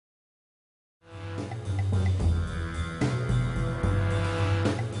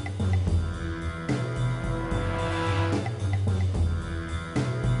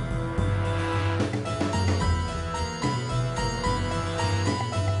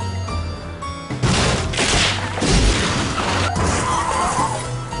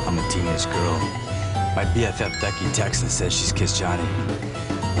My BFF Becky texts and says she's kissed Johnny.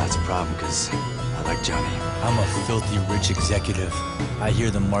 That's a problem, because I like Johnny. I'm a filthy rich executive. I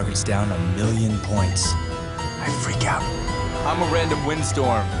hear the market's down 1,000,000 points. I freak out. I'm a random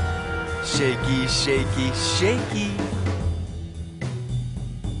windstorm. Shaky, shaky, shaky.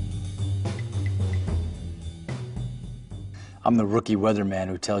 I'm the rookie weatherman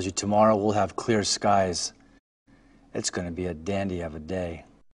who tells you tomorrow we'll have clear skies. It's gonna be a dandy of a day.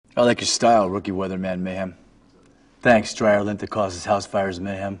 I like your style, rookie weatherman Mayhem. Thanks, dryer lint that causes house fires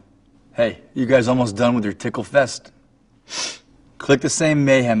mayhem. Hey, you guys almost done with your tickle fest? Click the same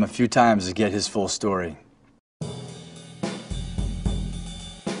Mayhem a few times to get his full story.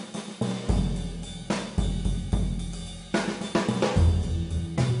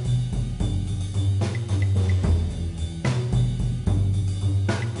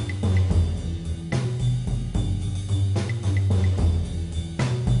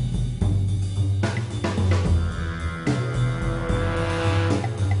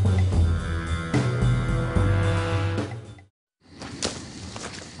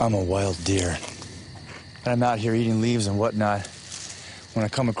 I'm a wild deer. And I'm out here eating leaves and whatnot when I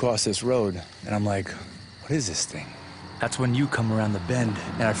come across this road, and I'm like, what is this thing? That's when you come around the bend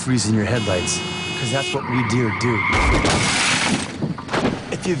and I freeze in your headlights, because that's what we deer do.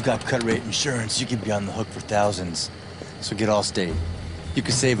 If you've got cut rate insurance, you could be on the hook for thousands. So get Allstate. You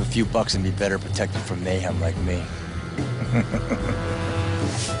could save a few bucks and be better protected from mayhem like me.